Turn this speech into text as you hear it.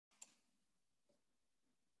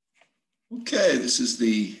Okay, this is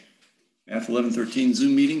the Math 1113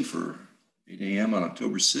 Zoom meeting for 8 a.m. on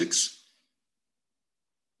October 6th.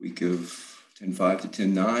 Week of 10.5 to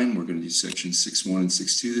 10.9. We're going to do section 6.1 and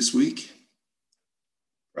 6.2 this week.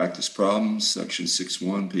 Practice problems, section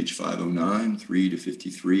 6.1, page 509, 3 to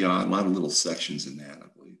 53. A lot of little sections in that, I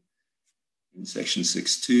believe. In section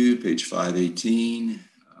 6.2, page 518, and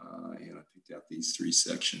I picked out these three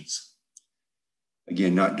sections.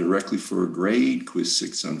 Again, not directly for a grade. Quiz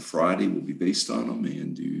 6 on Friday will be based on them,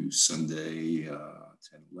 and do Sunday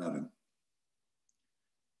 10-11.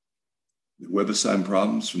 The web assigned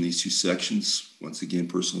problems from these two sections. Once again,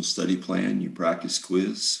 personal study plan, your practice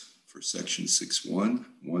quiz for section 6.1,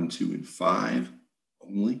 1, 2, and 5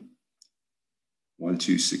 only. 1,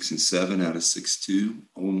 2, 6, and 7 out of 6.2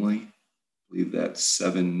 only. I believe that's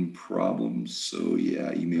 7 problems. So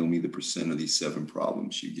yeah, email me the percent of these 7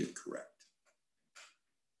 problems you get correct.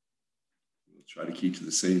 Try to keep to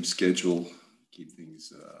the same schedule, keep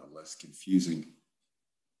things less confusing.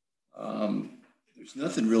 There's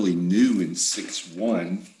nothing really new in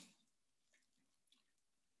 6.1.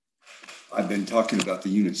 I've been talking about the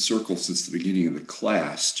unit circle since the beginning of the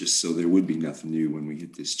class, just so there would be nothing new when we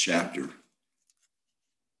hit this chapter.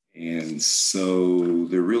 And so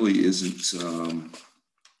there really isn't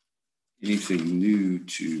anything new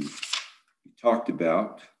to be talked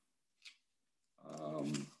about.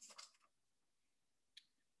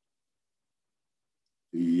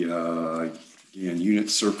 Again, unit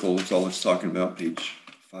circle, that's all it's talking about, page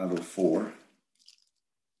 504.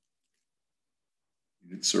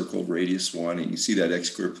 Unit circle, radius 1, and you see that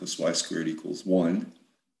x squared plus y squared equals 1.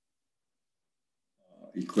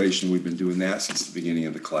 Equation, we've been doing that since the beginning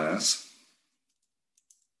of the class.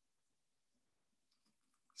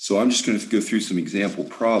 So I'm just going to go through some example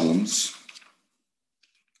problems,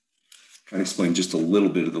 kind of explain just a little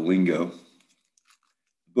bit of the lingo.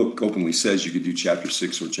 The book openly says you could do chapter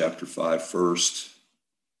 6 or chapter 5 first.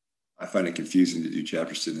 I find it confusing to do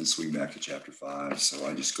chapter 6 and then swing back to chapter 5. So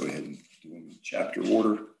I just go ahead and do them in chapter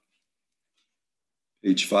order.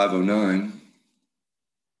 Page 509.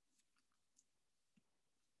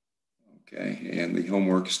 Okay, and the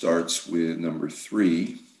homework starts with number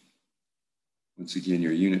 3. Once again,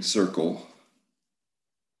 your unit circle.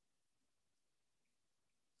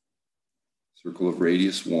 Circle of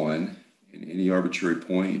radius 1. In any arbitrary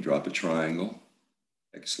point, you drop a triangle,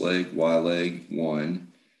 x leg, y leg,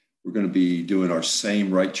 1. We're going to be doing our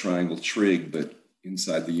same right triangle trig, but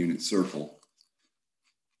inside the unit circle.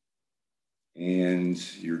 And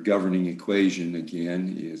your governing equation,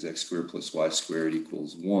 again, is x squared plus y squared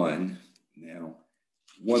equals 1. Now,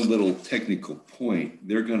 one little technical point,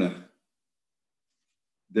 they're going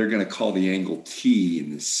to call the angle T in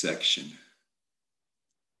this section.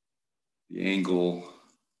 The angle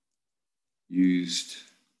used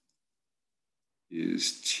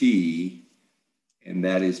is T, and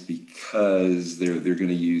that is because they're going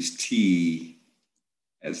to use T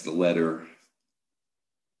as the letter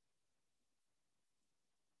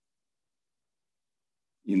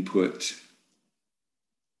input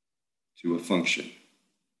to a function.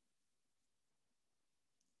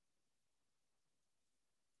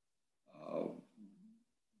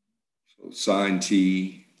 So sine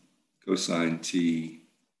T, cosine T,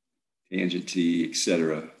 tangent T,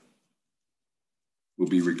 etc., will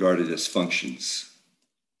be regarded as functions.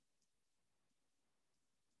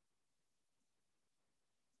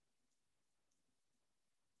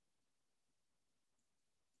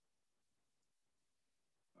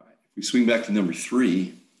 All right. If we swing back to number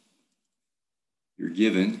 3, you're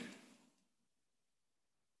given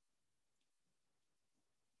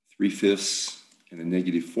 3/5 and a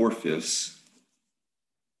negative 4/5.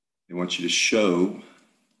 They want you to show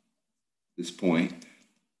this point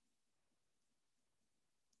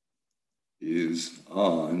is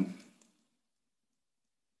on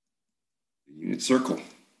the unit circle.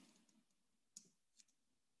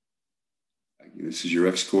 This is your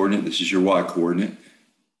x coordinate, this is your y coordinate.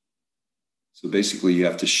 So basically you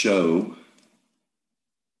have to show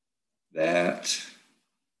that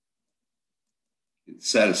it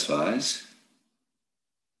satisfies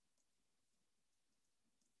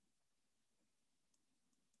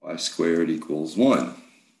y squared equals 1.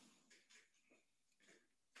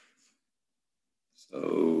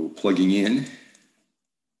 So plugging in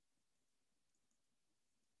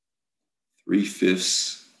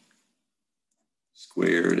 3/5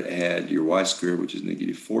 squared, add your y squared, which is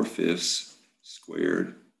negative 4/5 squared.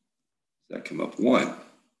 Does that come up 1?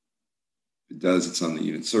 If it does, it's on the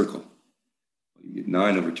unit circle. You get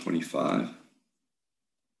 9 over 25.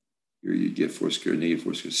 Here you get 4 squared, negative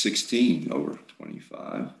 4 squared, 16 over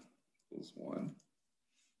 25 equals 1.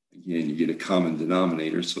 Again, you get a common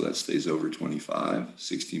denominator, so that stays over 25.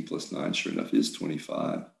 16 plus 9, sure enough, is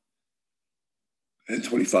 25. And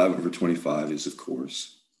 25 over 25 is, of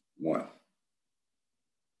course, 1.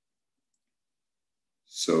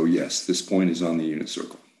 So yes, this point is on the unit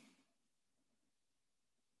circle.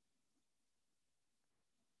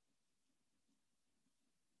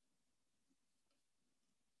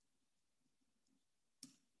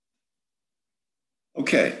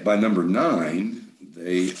 Okay, by number 9,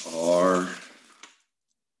 they are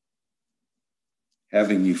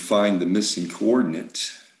having you find the missing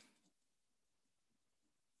coordinate.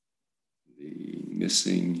 The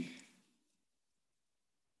missing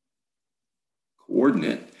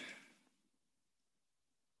coordinate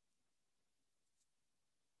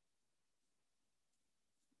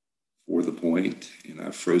for the point, and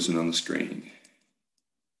I've frozen on the screen,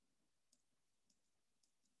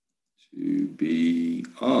 to be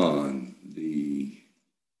on the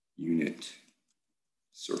unit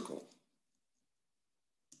circle.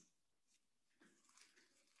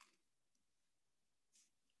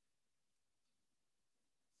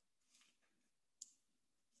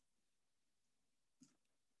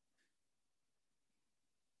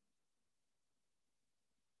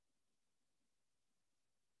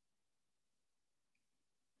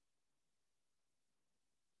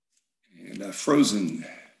 And I've frozen.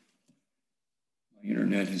 My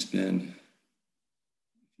internet has been,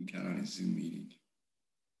 if you got on a Zoom meeting.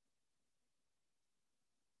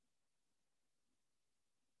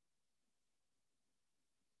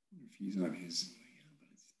 If he's on his, but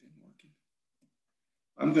it's been working.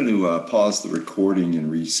 I'm going to pause the recording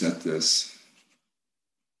and reset this.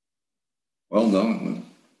 Well, no, we'll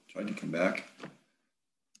try to come back.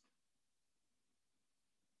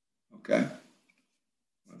 Okay.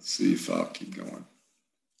 Let's see if I'll keep going.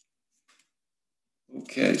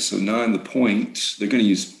 Okay, so 9, the point, they're going to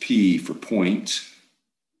use P for point,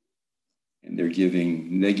 and they're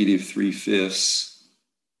giving negative 3/5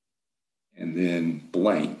 and then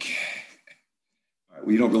blank. All right,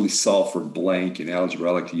 we don't really solve for blank in algebra.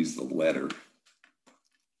 I like to use the letter. Don't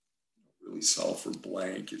really solve for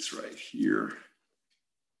blank. It's right here.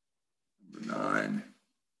 Number 9.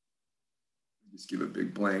 Just give a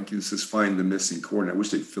big blank. It says find the missing coordinate. I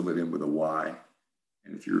wish they'd fill it in with a Y.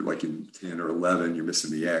 And if you're like in 10 or 11, you're missing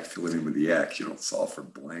the X, fill it in with the X. You don't solve for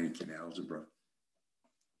blank in algebra.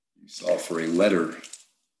 You solve for a letter.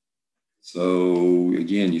 So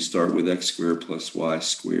again, you start with x squared plus y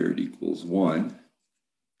squared equals 1.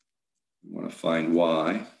 You want to find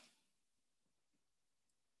y.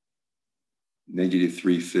 Negative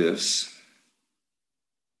 3/5.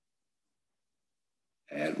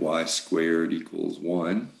 Add y squared equals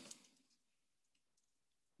 1.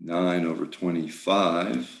 9 over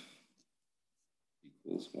 25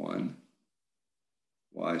 equals 1.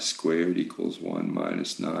 Y squared equals 1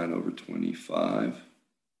 minus 9 over 25.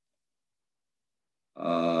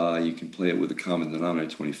 You can play it with a common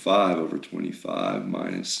denominator, 25 over 25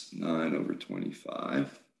 minus 9 over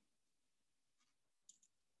 25.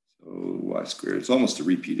 So y squared, it's almost a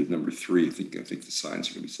repeat of number 3. I think the signs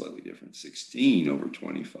are going to be slightly different. 16 over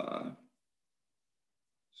 25,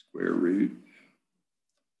 square root.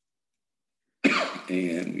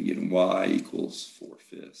 And we get y equals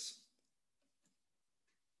 4/5.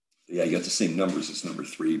 Yeah, you got the same numbers as number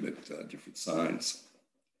 3, but different signs.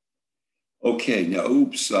 Okay, now,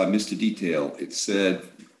 oops, I missed a detail. It said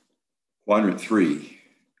quadrant 3.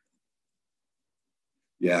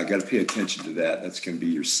 Yeah, I got to pay attention to that. That's going to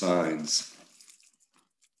be your signs.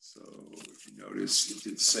 So if you notice, it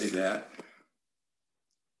did say that.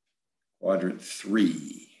 Quadrant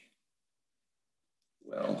 3.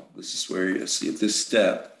 Well, this is where you see at this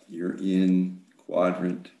step, you're in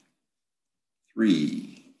quadrant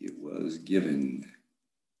 3. It was given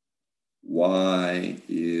y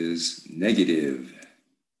is negative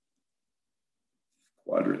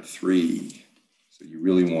quadrant 3. So you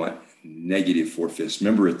really want negative 4/5.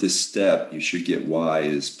 Remember, at this step, you should get y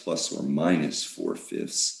is plus or minus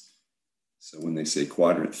 4/5. So when they say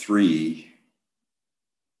quadrant 3,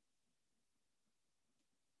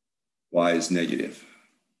 y is negative.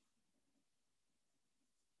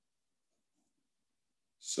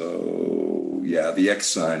 So yeah, the x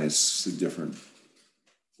sign is different,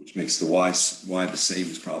 which makes the y the same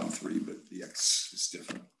as problem 3, but the x is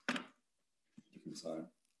different. Different sign.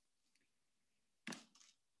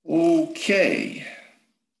 Okay.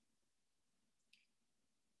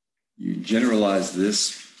 You generalize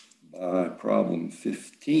this by problem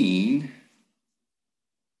 15.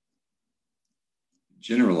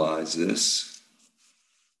 Generalize this.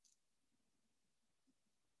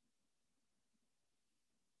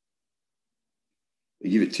 They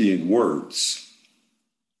give it to you in words.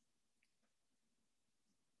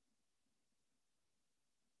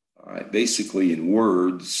 All right, basically in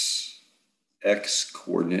words, x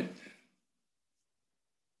coordinate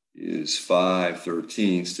is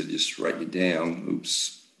 5/13 to just write it down.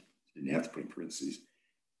 Oops, didn't have to put in parentheses.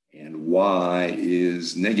 And y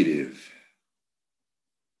is negative.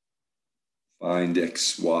 Find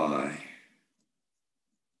xy.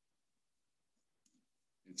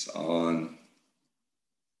 It's on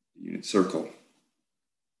the unit circle.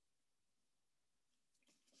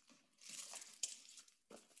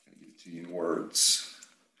 I'll give it to you in words.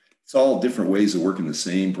 It's all different ways of working the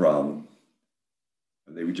same problem.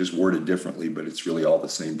 They would just word it differently, but it's really all the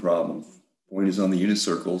same problem. Point is on the unit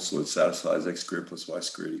circle, so it satisfies x squared plus y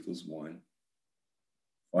squared equals 1.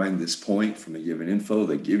 Find this point from the given info.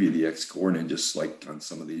 They give you the x coordinate, just like on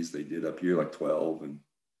some of these they did up here, like 12 and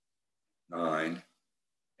 9.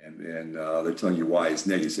 And then they're telling you y is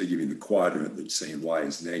negative. So they give you the quadrant, they're saying y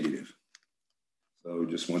is negative. So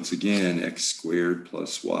just once again, x squared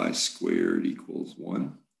plus y squared equals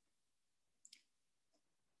 1.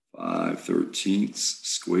 5/13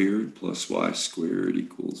 squared plus y squared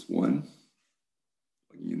equals 1.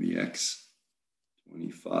 Plugging in the x.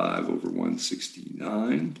 25 over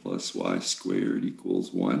 169 plus y squared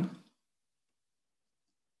equals 1.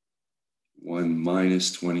 1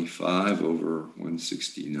 minus 25 over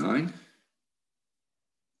 169.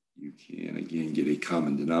 You can again get a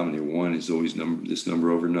common denominator. 1 is always this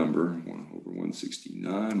number over number. 1 over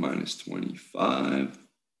 169 minus 25.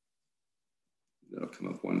 That'll come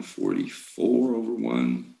up 144 over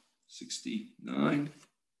 169.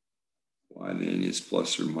 Y then is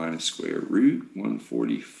plus or minus square root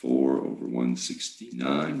 144 over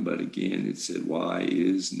 169. But again, it said y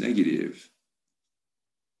is negative.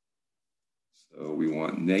 So we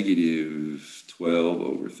want negative 12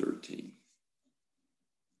 over 13.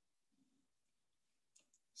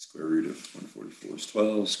 Square root of 144 is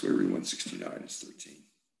 12. Square root of 169 is 13.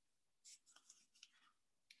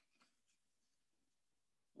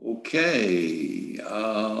 Okay.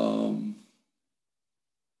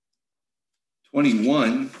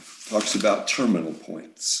 21 talks about terminal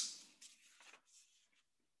points.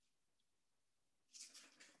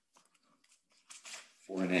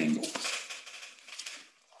 For an angle.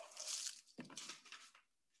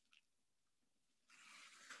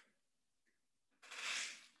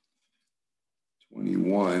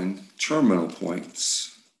 Terminal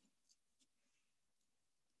points.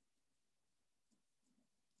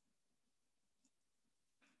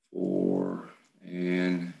 For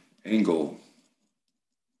an angle.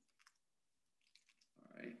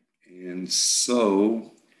 All right. And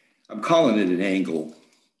so I'm calling it an angle.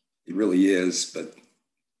 It really is, but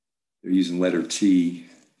they're using letter T,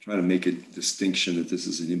 trying to make a distinction that this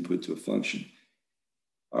is an input to a function.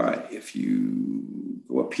 All right, if you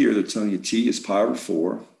go up here, they're telling you T is pi over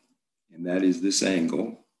 4, and that is this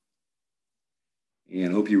angle.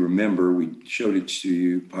 And I hope you remember, we showed it to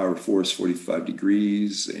you, pi over 4 is 45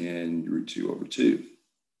 degrees and root 2 over 2.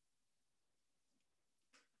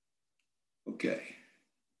 Okay.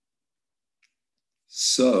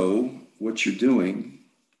 So what you're doing,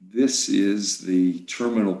 this is the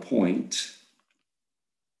terminal point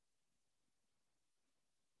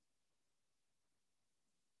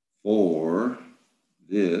for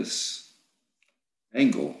this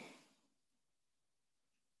angle.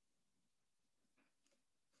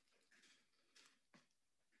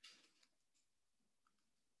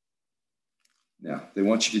 Now, they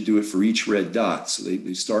want you to do it for each red dot. So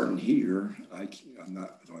they start in here. I don't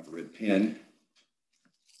have a red pen,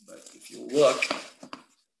 but if you look,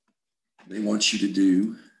 they want you to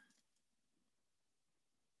do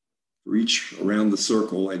for each around the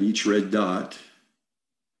circle at each red dot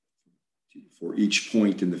for each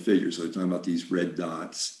point in the figure. So they're talking about these red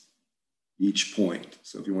dots, each point.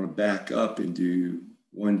 So if you want to back up and do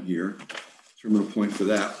 1 here, terminal point for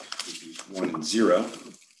that would be 1 and 0.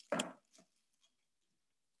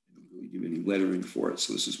 Give any lettering for it.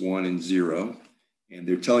 So this is 1 and 0. And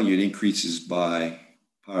they're telling you it increases by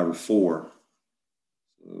pi over 4.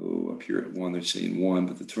 So up here at 1, they're saying 1,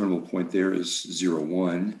 but the terminal point there is 0,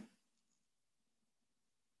 1.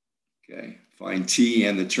 Okay, find T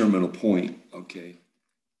and the terminal point. Okay.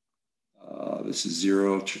 This is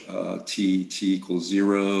 0, T equals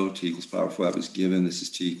 0, T equals pi over 5 is given. This is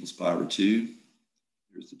T equals pi over 2.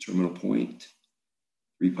 Here's the terminal point.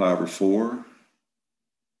 3 pi over 4.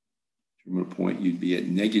 Terminal point, you'd be at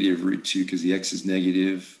negative root 2 because the x is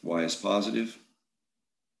negative, y is positive.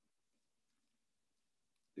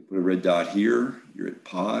 They put a red dot here, you're at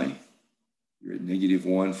pi. You're at negative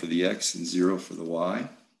 1 for the x and 0 for the y.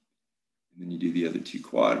 And then you do the other two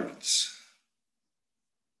quadrants.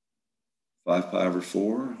 5 pi over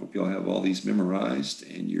 4. Hope you all have all these memorized,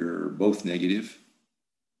 and you're both negative.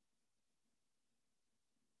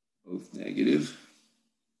 Both negative.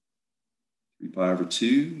 3 pi over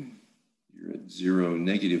 2. You're at 0,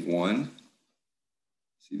 -1.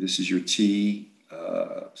 See, this is your t.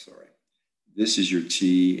 This is your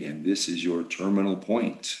t, and this is your terminal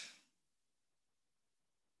point.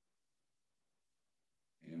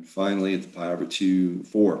 And finally, at the pi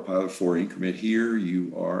over 4 increment here,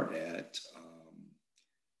 you are at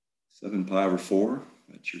 7 pi over 4.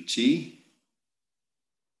 That's your t.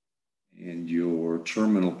 And your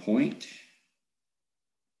terminal point.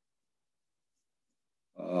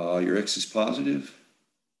 Your x is positive,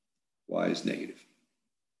 y is negative.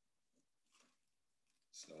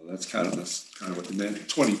 So that's kind of what the meant.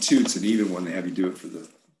 22, it's an even one. They have you do it for the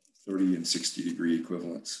 30 and 60 degree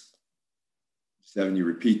equivalents. 7, you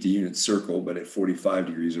repeat the unit circle, but at 45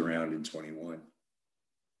 degrees around in 21.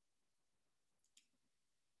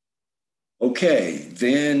 Okay,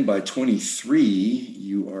 then by 23,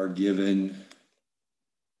 you are given,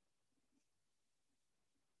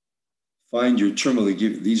 find your terminal.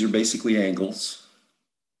 These are basically angles.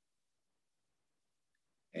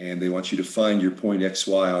 And they want you to find your point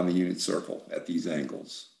xy on the unit circle at these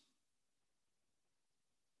angles.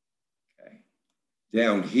 Okay.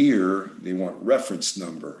 Down here, they want reference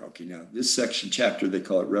number. Okay, now this chapter, they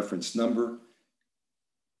call it reference number.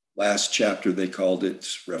 Last chapter, they called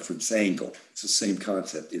it reference angle. It's the same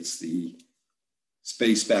concept. It's the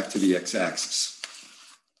space back to the x-axis.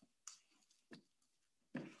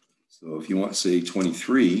 So if you want to say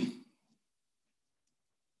 23,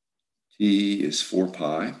 t is 4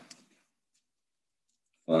 pi.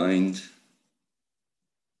 Find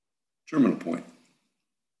terminal point.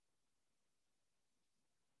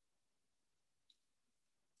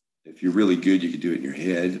 If you're really good, you could do it in your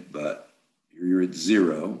head, but you're at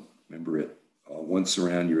 0. Remember it. Once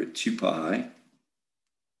around, you're at 2 pi.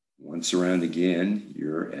 Once around again,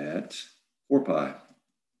 you're at 4 pi.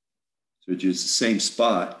 So it's just the same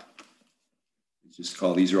spot. It's just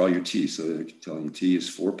call, these are all your t. So they're telling you t is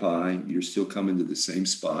 4 pi. You're still coming to the same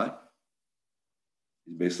spot.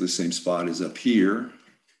 Basically the same spot is up here.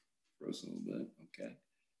 Frozen a little bit. Okay.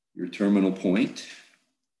 Your terminal point.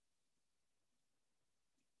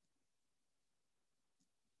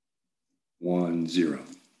 One, 0.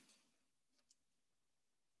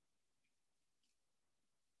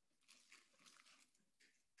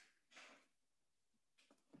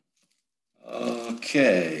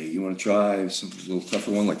 Okay, you want to try something a little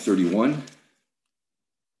tougher one like 31?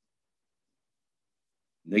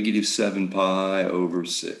 -7 pi over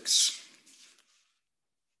 6.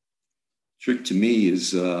 Trick to me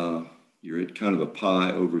is you're at kind of a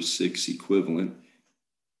pi over 6 equivalent.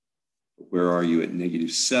 Where are you at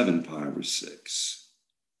 -7 pi over 6?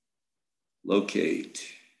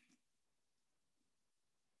 Locate.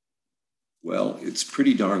 Well, it's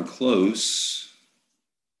pretty darn close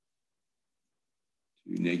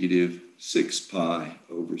to -6 pi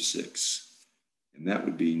over 6. And that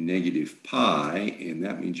would be negative pi, and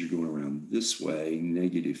that means you're going around this way,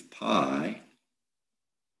 negative pi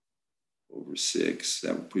over 6.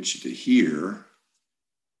 That would put you to here.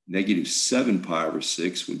 -7 pi over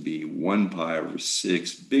 6 would be 1 pi over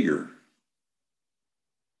 6 bigger.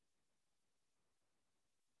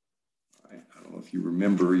 All right, I don't know if you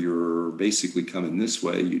remember, you're basically coming this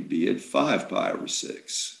way, you'd be at 5 pi over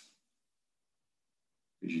 6.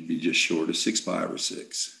 Because you'd be just short of 6 pi over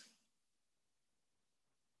 6.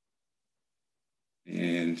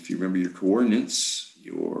 And if you remember your coordinates,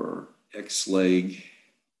 your x leg,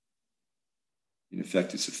 in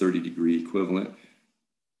effect, it's a 30-degree equivalent.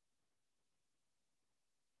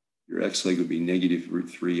 Your x leg would be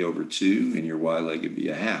 -√3 over 2, and your y leg would be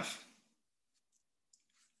a half.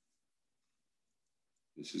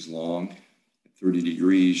 This is long. At 30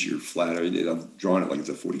 degrees, you're flatter. I'm drawing it like it's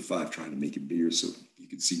a 45, trying to make it bigger so you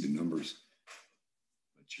can see the numbers.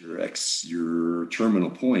 But your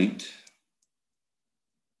terminal point,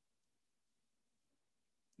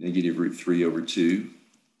 -√3 over 2,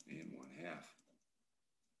 and 1/2.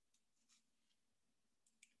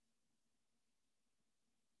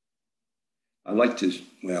 I like to,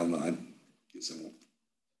 well, no, I guess I won't.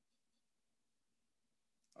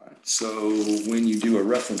 All right, so when you do a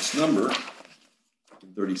reference number,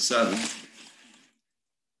 37,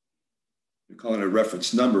 they're calling it a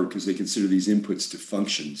reference number because they consider these inputs to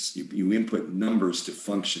functions. You input numbers to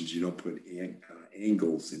functions, you don't put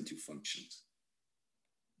angles into functions.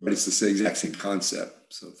 But it's the exact same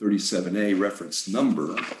concept. So 37A reference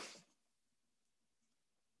number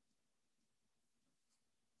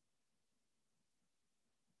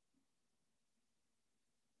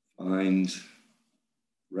Find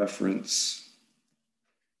reference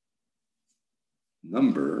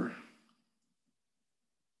number.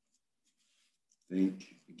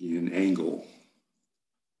 Think again, angle.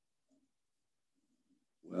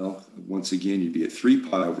 Well, once again, you'd be at 3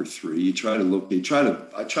 pi over 3. You try to look, I try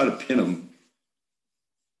to pin them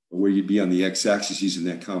where you'd be on the x-axis using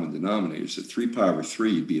that common denominator. So 3 pi over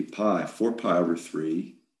 3, you'd be at pi. 4 pi over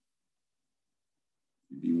 3,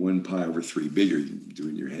 you'd be 1 pi over 3 bigger. You're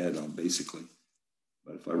doing your head on basically.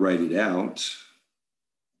 But if I write it out,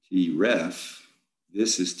 t ref,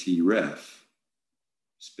 this is t ref.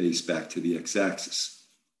 Space back to the x-axis.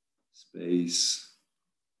 Space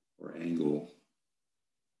or angle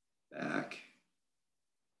back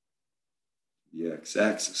to the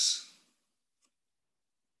x-axis.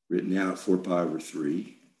 Written out 4 pi over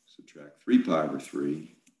 3, subtract 3 pi over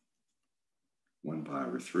 3, 1 pi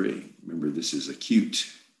over 3. Remember, this is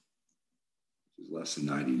acute. This is less than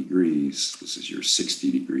 90 degrees. This is your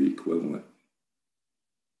 60-degree equivalent.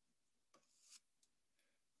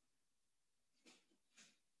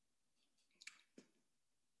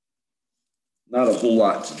 Not a whole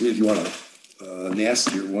lot to do. If you want a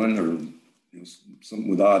nastier one or something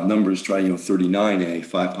with odd numbers, try 39a,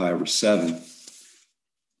 5 pi over 7.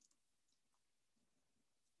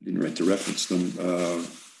 Didn't write the reference number. I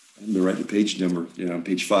didn't write the page number. On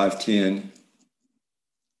page 510,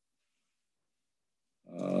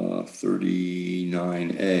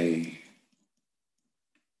 39a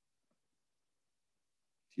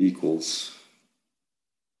equals,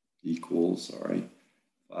 all right,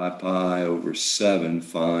 5 pi over 7,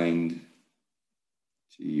 find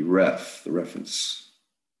t ref, the reference.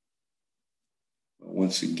 Well,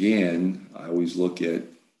 once again, I always look at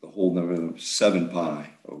the whole number of 7 pi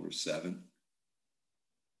over 7.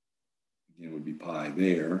 Again, would be pi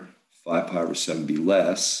there. 5 pi over 7 be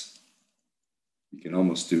less. You can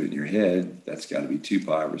almost do it in your head. That's got to be 2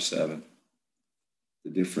 pi over 7. The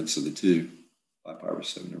difference of the two. 5 pi over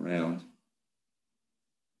 7 around.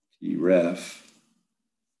 T ref.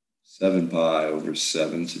 7 pi over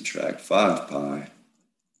 7 subtract 5 pi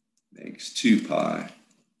makes 2 pi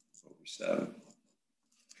over 7.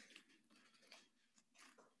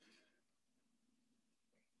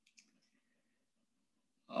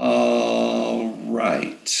 All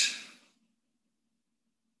right.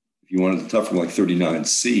 If you wanted the tougher one like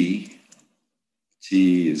 39c,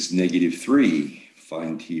 t is -3.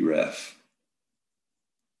 Find t ref.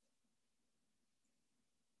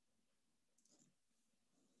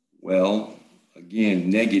 Well, again,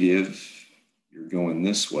 negative, you're going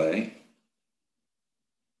this way.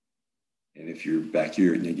 And if you're back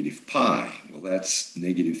here at negative pi, well, that's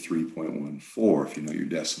 -3.14 if you know your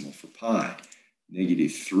decimal for pi.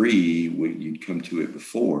 -3, when you'd come to it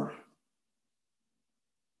before.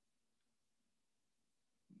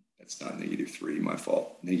 That's not -3, my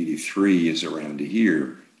fault. -3 is around to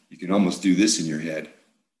here. You can almost do this in your head.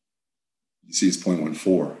 You see it's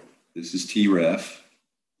 0.14. This is t ref.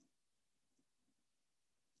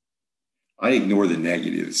 I ignore the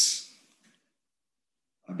negatives.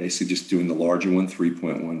 I'm basically just doing the larger one,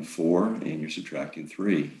 3.14, and you're subtracting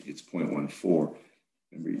 3. It's 0.14.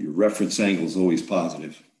 Remember, your reference angle is always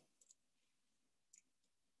positive.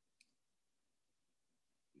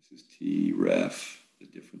 This is t ref, the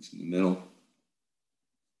difference in the middle.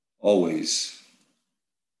 Always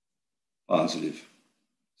positive.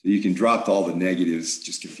 So you can drop all the negatives,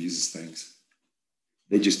 just confuses things.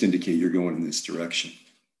 They just indicate you're going in this direction.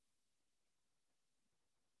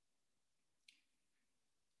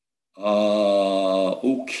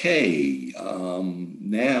 Okay,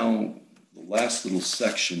 now the last little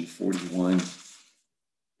section, 41,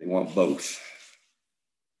 they want both.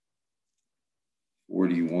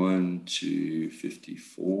 41 to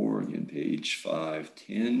 54, again, page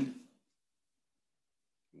 510.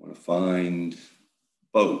 You want to find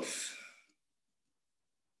both.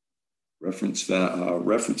 Reference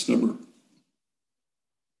number.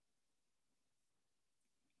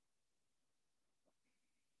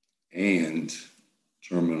 And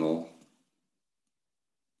terminal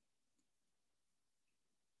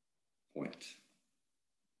point.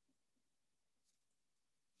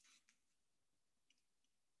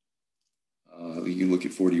 We can look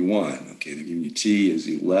at 41. Okay, they're giving you t is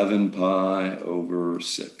 11 pi over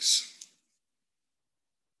 6.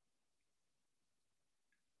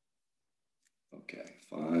 Okay,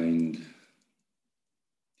 find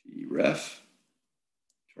t ref,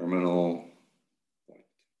 terminal.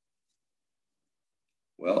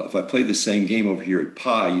 Well, if I play the same game over here at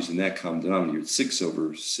pi using that common denominator, it's 6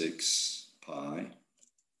 over 6 pi.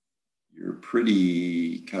 You're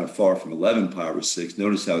pretty kind of far from 11 pi over 6.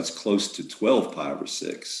 Notice how it's close to 12 pi over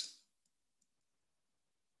 6.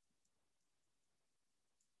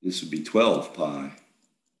 this would be 12 pi.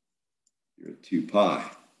 You're at 2 pi.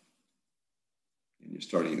 And you're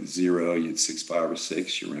starting at 0, you had 6 pi over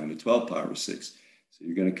 6, you're around to 12 pi over 6. So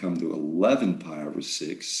you're going to come to 11 pi over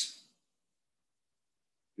 6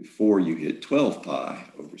 before you hit 12 pi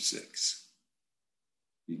over 6.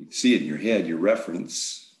 You can see it in your head, your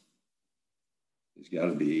reference has got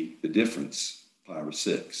to be the difference, pi over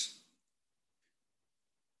 6.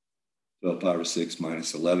 12 pi over 6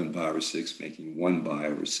 minus 11 pi over 6, making 1 pi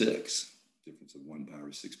over 6. Difference of 1 pi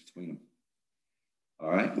over 6 between them. All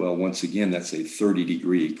right, well, once again, that's a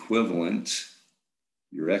 30-degree equivalent.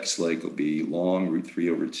 Your x leg will be long, √3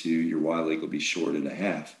 over 2. Your y leg will be short at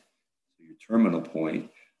 1/2. So your terminal point,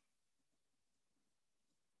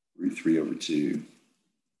 √3 over 2.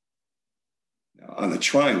 Now, on a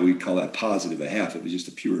triangle, we'd call that positive 1/2. It was just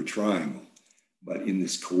a pure triangle. But in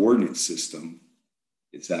this coordinate system,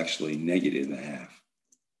 it's actually negative 1/2.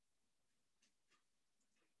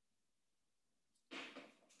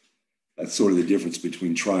 That's sort of the difference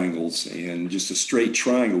between triangles and just a straight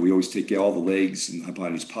triangle. We always take all the legs and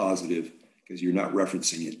hypotenuse positive because you're not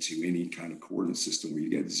referencing it to any kind of coordinate system where you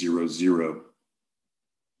get 0, 0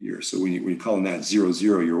 here. So when you're calling that 0,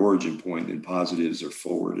 0, your origin point, then positives are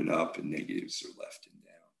forward and up and negatives are left and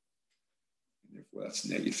down. And therefore that's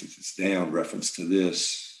negative. Since it's down, reference to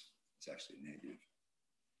this, it's actually negative.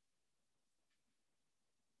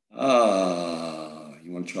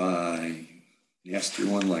 You want to try nasty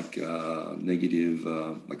one like negative,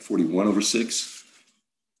 like 41 over 6.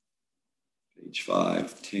 Page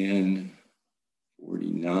 5, 10,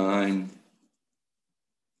 49,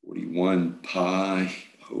 41 pi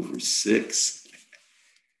over 6.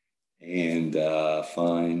 And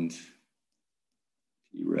find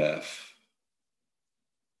T ref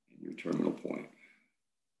and your terminal point.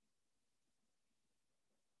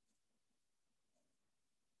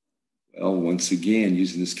 Well, once again,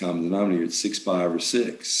 using this common denominator, it's 6 pi over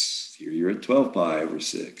 6. Here you're at 12 pi over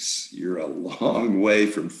 6. You're a long way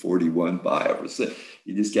from 41 pi over 6.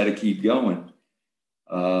 You just got to keep going.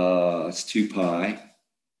 It's 2 pi.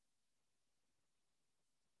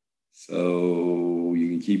 So you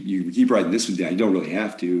can keep writing this one down. You don't really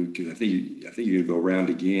have to, because I think you're going to go around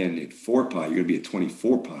again at 4 pi. You're going to be at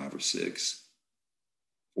 24 pi over 6.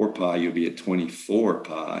 4 pi, you'll be at 24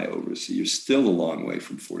 pi over 6. You're still a long way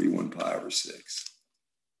from 41 pi over 6.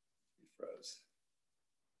 You froze.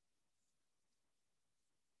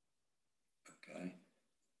 Okay.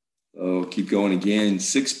 So keep going again.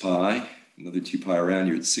 6 pi, another 2 pi around.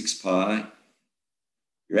 You're at 6 pi.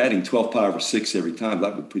 You're adding 12 pi over 6 every time.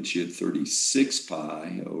 That would put you at 36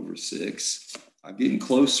 pi over 6. I'm getting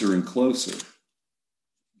closer and closer.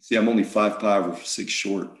 See, I'm only 5 pi over 6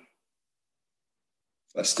 short.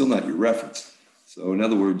 That's still not your reference. So in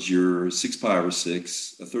other words, you're 6 pi over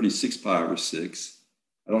 6, 36 pi over 6.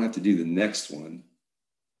 I don't have to do the next one.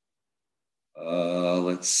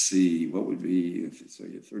 Let's see, what would be, so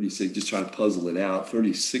you're 36, just trying to puzzle it out.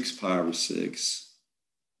 36 pi over 6.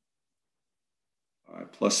 All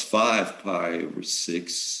right, plus 5 pi over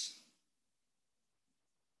 6.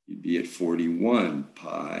 You'd be at 41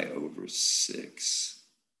 pi over 6.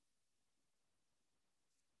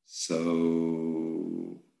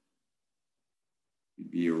 So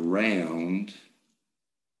you'd be around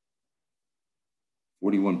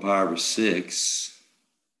 41 pi over 6,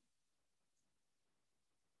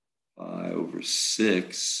 pi over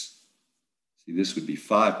 6. See, this would be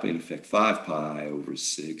 5, in effect, 5 pi over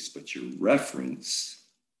 6, but your reference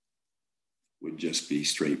would just be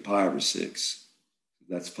straight pi over 6.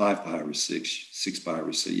 That's 5 pi over 6, 6 pi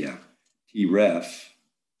over 6, yeah. T ref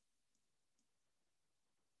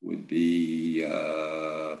would be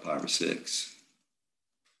pi over 6.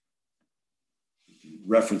 If you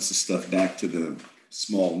reference the stuff back to the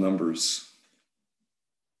small numbers,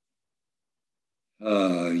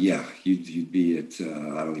 yeah, you'd be at,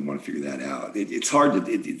 I don't even want to figure that out. It's hard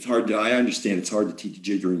to, I understand it's hard to teach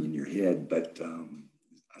jittering in your head, but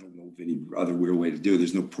I don't know of any other weird way to do it.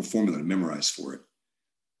 There's no formula to memorize for it.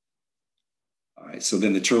 All right, so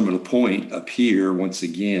then the terminal point up here, once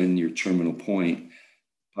again, your terminal point,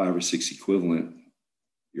 pi over 6 equivalent,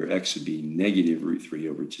 your x would be negative √3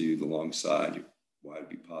 over 2. The long side, your y would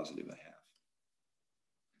be positive 1/2.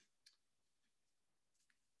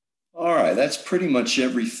 All right, that's pretty much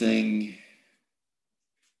everything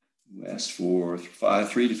you asked for.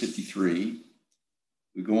 3 to 53.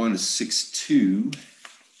 We go on to 6.2.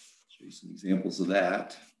 Show you some examples of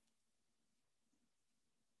that.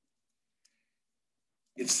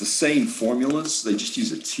 It's the same formulas. They just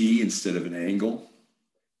use a t instead of an angle.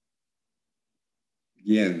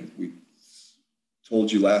 Again, we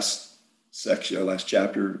told you last section, last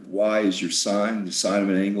chapter. Y is your sine. The sine of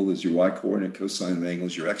an angle is your y coordinate. Cosine of an angle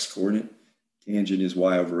is your x coordinate. Tangent is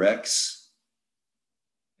y over x.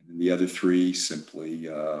 And then the other three, simply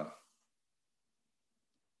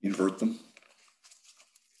invert them.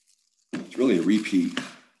 It's really a repeat.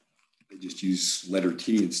 They just use letter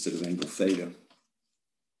T instead of angle theta.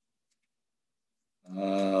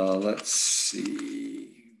 Let's see.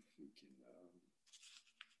 We can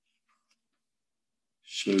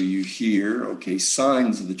show you here. Okay,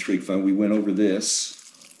 sines of the trig function. We went over this.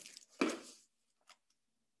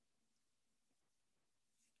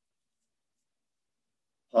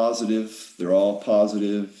 Positive, they're all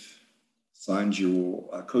positive. Sines your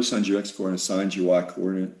cosines your x coordinate, sines your y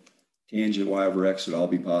coordinate. Tangent y over x would all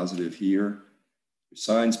be positive here. Your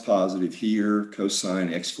sine's positive here.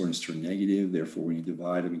 Cosine x coordinates turn negative. Therefore, when you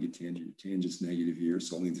divide them, you get tangent. Your tangent's negative here,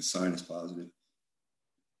 so only the sine is positive.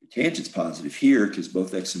 Your tangent's positive here because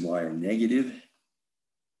both x and y are negative,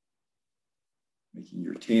 making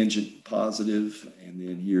your tangent positive. And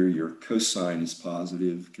then here, your cosine is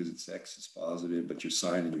positive because its x is positive, but your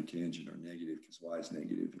sine and your tangent are negative because y is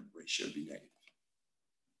negative and the ratio would be negative.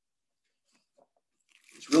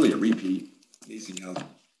 It's really a repeat. Amazing how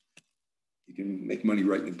you can make money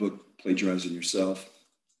writing a book, plagiarizing yourself.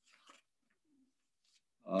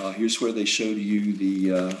 Here's where they showed you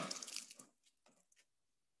the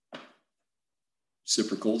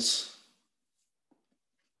reciprocals.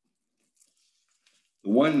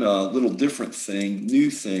 The one little different thing,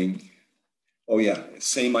 new thing, oh yeah,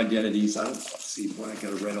 same identities. I don't see why I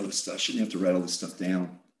got to write all this stuff. I shouldn't have to write all this stuff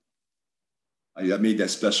down. I made that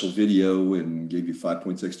special video and gave you 5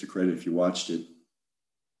 points extra credit if you watched it.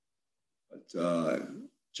 But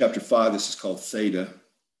chapter 5, this is called theta.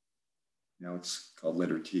 Now it's called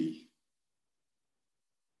letter T.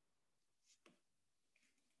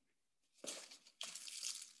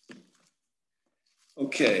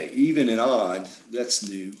 Okay, even and odd, that's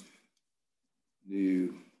new.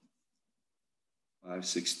 New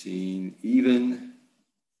 516, even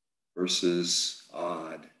versus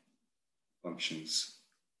odd functions.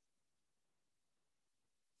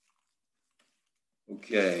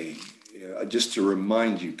 Okay, just to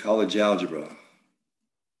remind you, college algebra.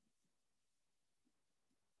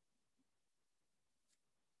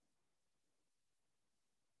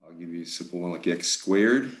 I'll give you a simple one like x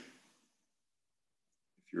squared.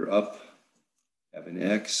 If you're up, have an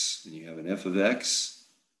x, and you have an f of x.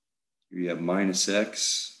 Here you have minus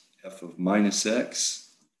x, f of minus x.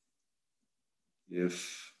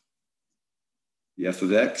 If the f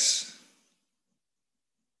of x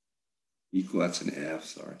that's an f,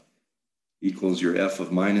 sorry, equals your f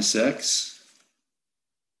of minus x,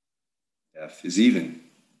 f is even.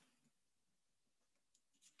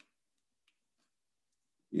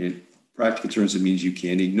 In practical terms, it means you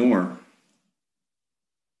can't ignore.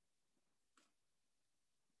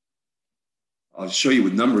 I'll show you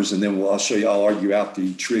with numbers, and then I'll argue out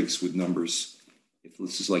the trigs with numbers. If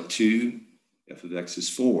this is like 2, f of x is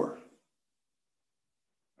 4.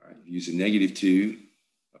 All right, use a negative 2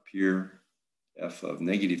 up here. F of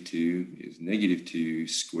negative 2 is negative 2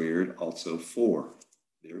 squared, also 4.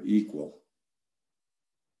 They're equal.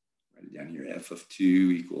 Write it down here. F of 2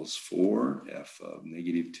 equals 4. F of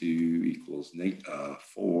negative 2 equals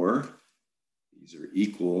 4. These are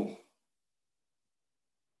equal.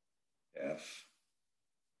 F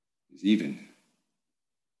is even.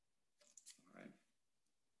 All right.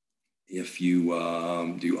 If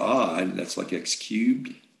you do odd, that's like x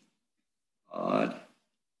cubed. Odd.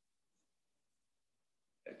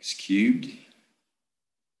 X cubed.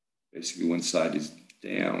 Basically, one side is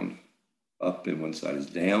down, up, and one side is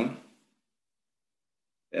down.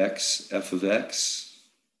 X, f of x,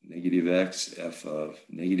 negative x, f of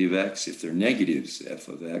negative x. If they're negatives, f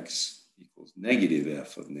of x equals negative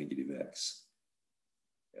f of negative x.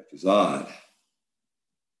 F is odd.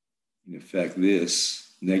 In effect,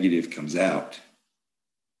 this negative comes out.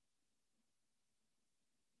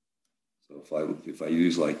 So if I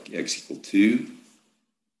use like x equal 2,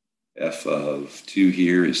 f of 2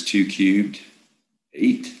 here is 2 cubed,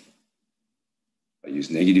 8. If I use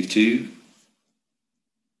negative 2,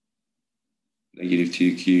 negative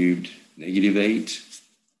 2 cubed, negative 8,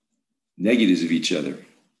 negatives of each other.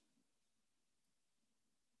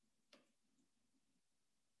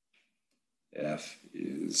 F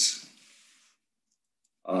is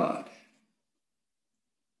odd.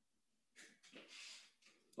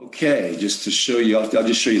 Okay, just to show you, I'll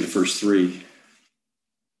just show you the first 3.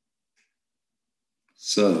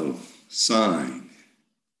 So, sine.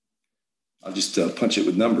 I'll just punch it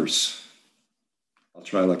with numbers. I'll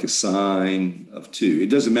try like a sine of 2. It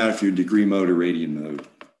doesn't matter if you're degree mode or radian mode.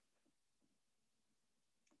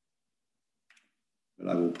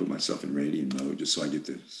 put myself in radian mode just so I get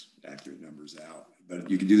the accurate numbers out. But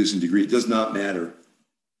you can do this in degree. It does not matter.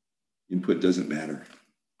 Input doesn't matter.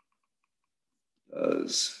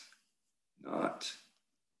 Does not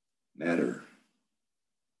matter.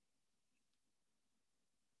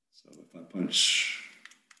 So if I punch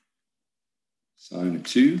sine of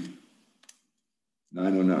 2,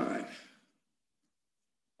 909.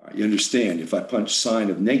 All right, you understand, if I punch sine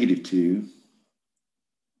of -2,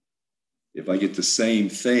 if I get the same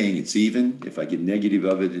thing, it's even. If I get negative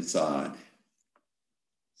of it, it's odd.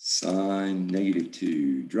 Sine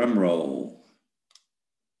 -2, drum roll.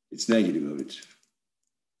 It's negative of it.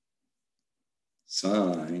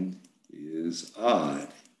 Sine is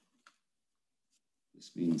odd.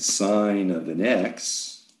 This means sine of an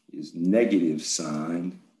x is negative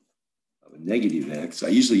sine of a negative x. I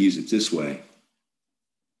usually use it this way.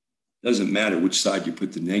 Doesn't matter which side you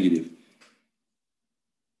put the negative.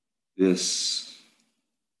 This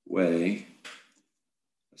way,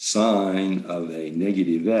 a sine of a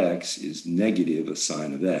negative x is negative a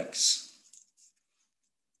sine of x.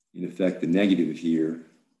 In effect, the negative here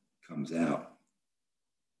comes out.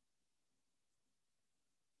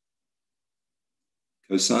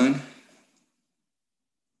 Cosine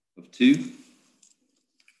of 2.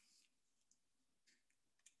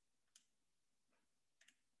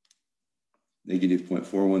 Negative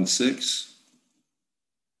 0.416.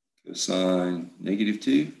 Cosine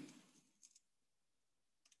 -2.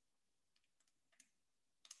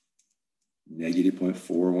 Negative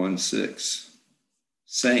 0.416.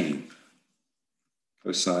 Same.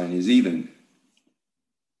 Cosine is even.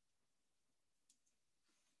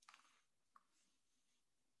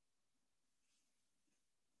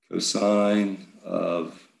 Cosine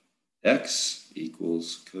of x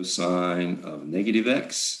equals cosine of negative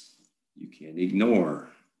x. You can't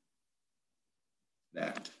ignore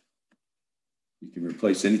that. You can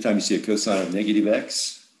replace, anytime you see a cosine of negative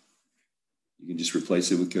x, you can just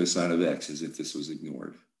replace it with cosine of x as if this was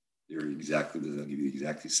ignored. They'll give you the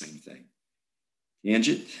exactly same thing.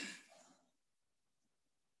 Tangent.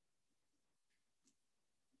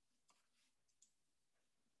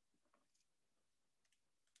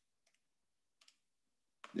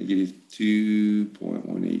 Negative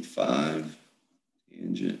 2.185.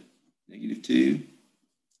 Tangent -2.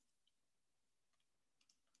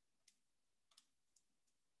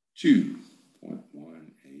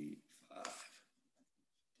 2.185.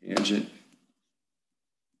 Tangent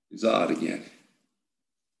is odd again.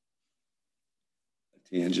 A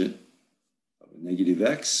tangent of a negative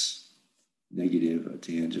x, negative a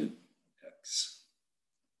tangent x.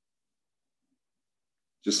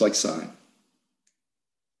 Just like sine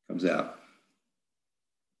comes out.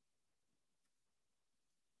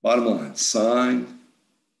 Bottom line, sine,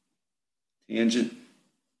 tangent,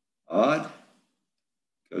 odd,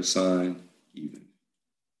 cosine, even.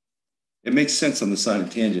 It makes sense on the sine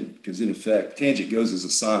and tangent because in effect, tangent goes as a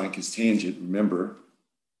sine because tangent, remember,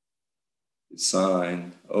 is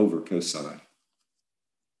sine over cosine.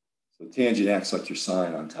 So tangent acts like your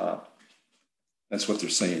sine on top. That's what they're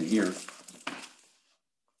saying here.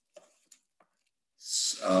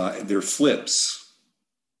 Their flips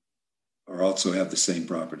also have the same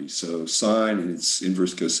property. So sine and its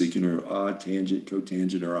inverse cosecant are odd, tangent,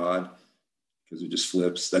 cotangent are odd because they're just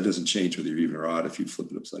flips. That doesn't change whether you're even or odd if you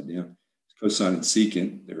flip it upside down. Cosine and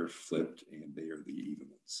secant, they're flipped and they are the even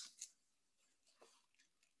ones.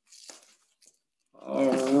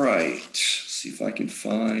 All right, see if I can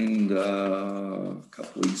find a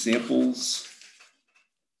couple examples.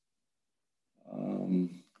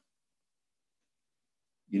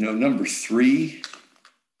 Number 3,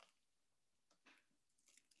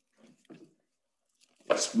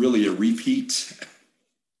 it's really a repeat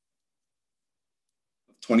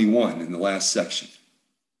of 21 in the last section.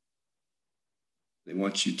 They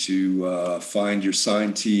want you to find your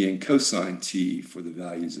sine t and cosine t for the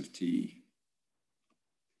values of t.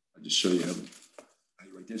 I'll just show you how you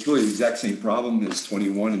write that. It's really the exact same problem as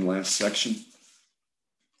 21 in the last section.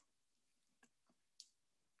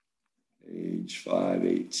 Page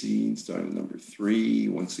 518, starting with number 3.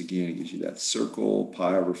 Once again, it gives you that circle,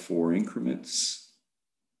 pi over 4 increments.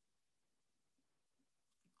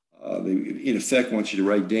 They, in effect, want you to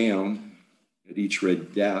write down at each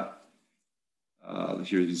red dot.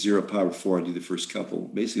 Here, the 0 pi over 4, I do the first couple.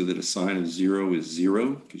 Basically, that a sine of 0 is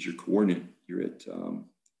 0 because your coordinate, you're at 0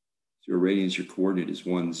 radians, your coordinate is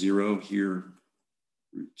 1, 0. Here,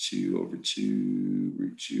 root 2 over 2,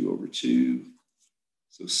 root 2 over 2.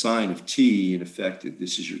 So sine of t, in effect,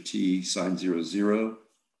 this is your t, sine 0, 0.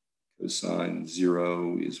 Cosine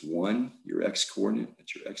 0 is 1, your x coordinate.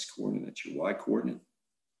 That's your x coordinate, that's your y coordinate.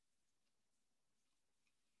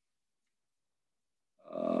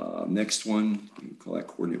 Next one, we can call that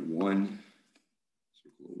coordinate 1.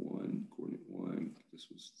 Circle 1, coordinate 1. This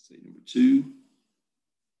was, say, number 2.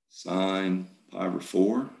 Sine pi over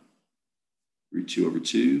 4, root 2 over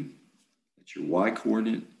 2. That's your y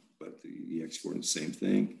coordinate, but the x coordinate, same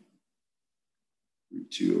thing.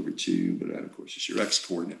 Root 2 over 2, but that, of course, is your x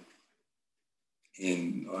coordinate.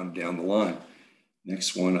 And on down the line.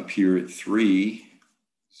 Next one up here at 3,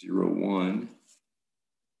 0, 1.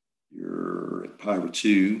 You're at pi over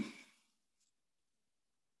 2.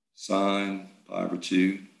 Sine pi over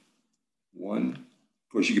 2, 1. Of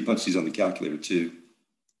course, you can punch these on the calculator too.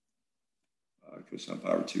 Cosine pi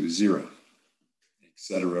over 2 is 0,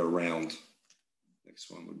 etc. around. Next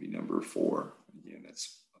one would be number 4. Again,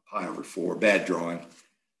 that's a pi over 4. Bad drawing.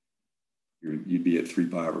 You'd be at 3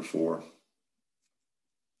 pi over 4.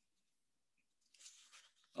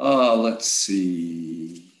 Let's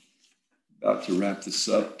see. About to wrap this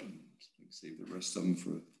up. Save the rest of them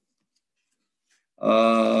for.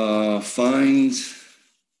 Find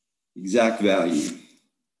exact value.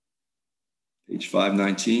 Page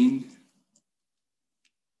 519.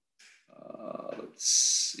 Let's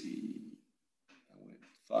see. I went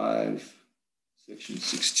 5, section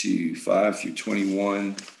 6.2, 5 through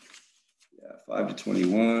 21. Yeah, 5 to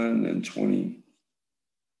 21, and 27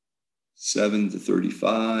 to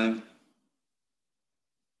 35.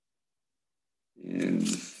 And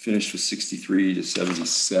finished with 63 to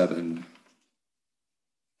 77.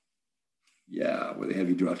 Yeah, where they have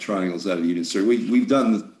you draw triangles out of units. So we've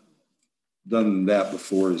done that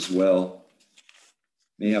before as well.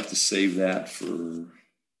 May have to save that for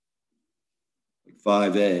like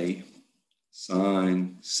 5a,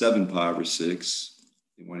 sine 7 pi over 6.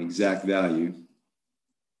 They want exact value.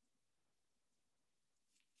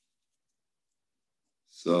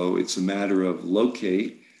 So it's a matter of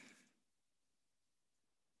locate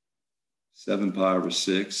 7 pi over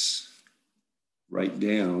 6, write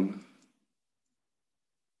down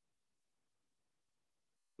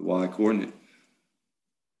the y coordinate.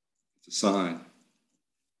 It's a sine.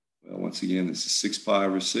 Well, once again, this is 6 pi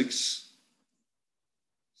over 6.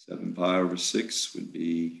 7 pi over 6 would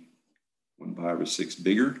be 1 pi over 6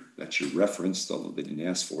 bigger. That's your reference, although they didn't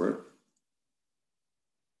ask for it.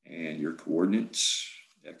 And your coordinates,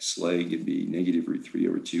 x leg would be negative root 3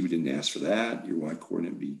 over 2. We didn't ask for that. Your y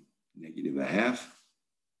coordinate would be negative a half.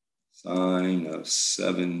 Sine of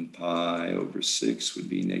 7 pi over 6 would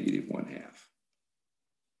be negative 1/2.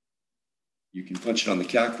 You can punch it on the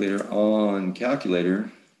calculator. On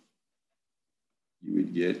calculator, you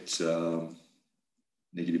would get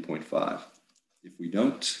negative 0.5. If we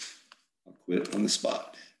don't, I'll quit on the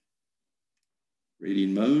spot.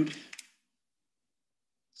 Radian mode.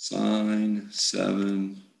 Sine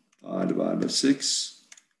 7 pi divided by 6.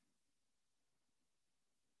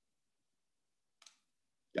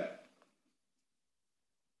 Yeah.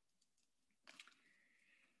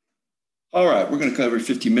 All right, we're going to cover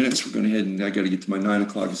 50 minutes. We're going to head and I got to get to my 9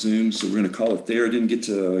 o'clock Zoom, so we're going to call it there. I didn't get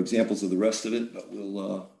to examples of the rest of it, but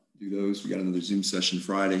we'll do those. We got another Zoom session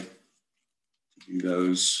Friday to do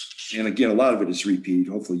those. And again, a lot of it is repeat.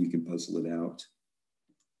 Hopefully you can puzzle it out.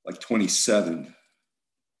 Like 27.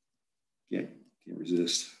 Can't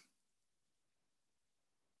resist.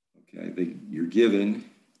 Okay, you're given.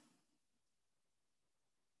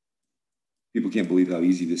 People can't believe how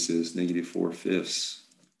easy this is. Negative 4/5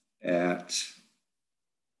 at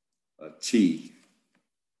t.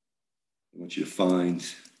 I want you to find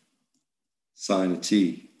sine of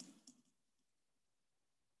t.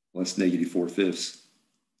 Well, that's negative 4/5.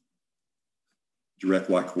 Direct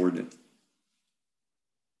y coordinate.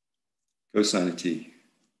 Cosine of t.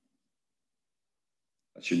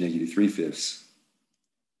 That's your negative 3/5.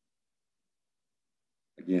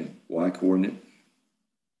 Again, y coordinate.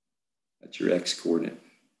 That's your x coordinate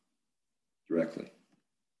directly.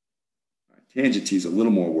 All right, tangent t is a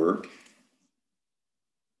little more work.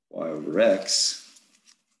 Y over x,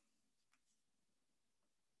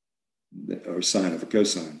 or sine over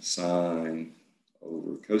cosine. Sine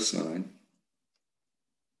over cosine.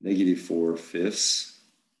 Negative 4/5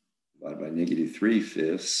 divided by negative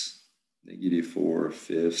 3/5. Negative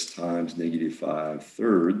 4/5 times negative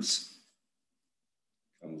 5/3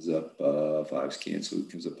 comes up, 5's cancel, it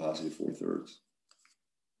comes up positive 4/3.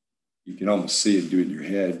 You can almost see it, do it in your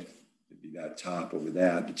head. It'd be that top over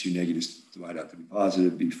that. The two negatives divide out to be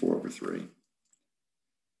positive, it'd be 4/3.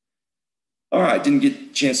 All right, didn't get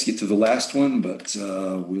a chance to get to the last one, but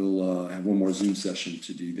we'll have one more Zoom session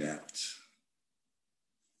to do that.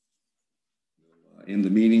 We'll end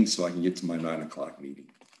the meeting so I can get to my 9 o'clock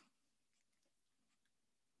meeting.